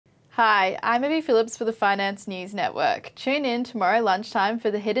Hi, I'm Abby Phillips for the Finance News Network. Tune in tomorrow lunchtime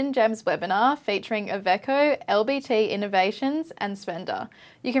for the Hidden Gems webinar featuring Iveco, LBT Innovations and Spender.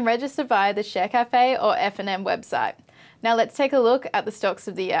 You can register via the Share Cafe or F&M website. Now let's take a look at the stocks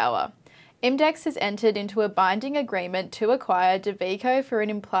of the hour. Imdex has entered into a binding agreement to acquire Iveco for an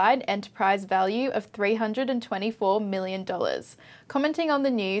implied enterprise value of $324 million. Commenting on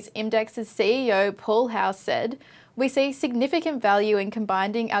the news, Imdex's CEO Paul House said, "We see significant value in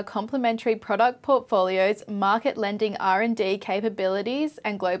combining our complementary product portfolios, market lending R&D capabilities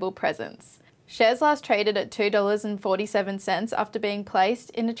and global presence." Shares last traded at $2.47 after being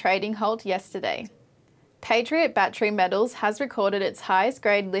placed in a trading halt yesterday. Patriot Battery Metals has recorded its highest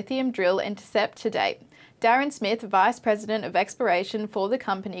grade lithium drill intercept to date. Darren Smith, Vice President of Exploration for the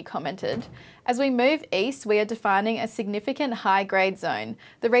company, commented, "As we move east, we are defining a significant high-grade zone.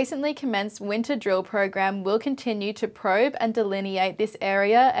 The recently commenced winter drill program will continue to probe and delineate this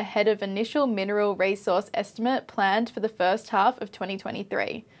area ahead of initial mineral resource estimate planned for the first half of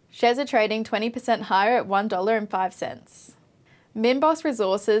 2023. Shares are trading 20% higher at $1.05. Minbos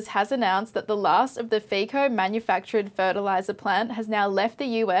Resources has announced that the last of the FECO manufactured fertilizer plant has now left the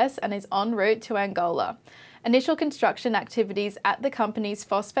US and is en route to Angola. Initial construction activities at the company's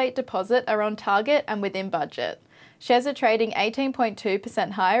phosphate deposit are on target and within budget. Shares are trading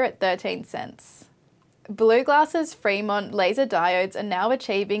 18.2% higher at 13 cents. BluGlass's Fremont laser diodes are now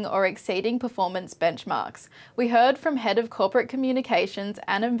achieving or exceeding performance benchmarks. We heard from Head of Corporate Communications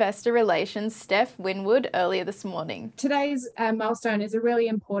and Investor Relations, Steph Winwood, earlier this morning. Today's milestone is a really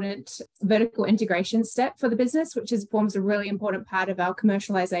important vertical integration step for the business, which forms a really important part of our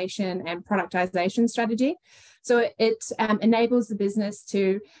commercialization and productization strategy. So it enables the business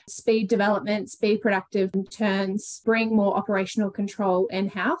to speed development, speed productive turns, bring more operational control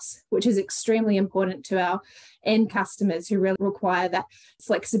in-house, which is extremely important to our end customers who really require that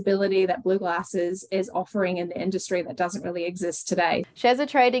flexibility that BluGlass is offering in the industry that doesn't really exist today. Shares are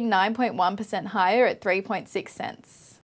trading 9.1% higher at 3.6 cents.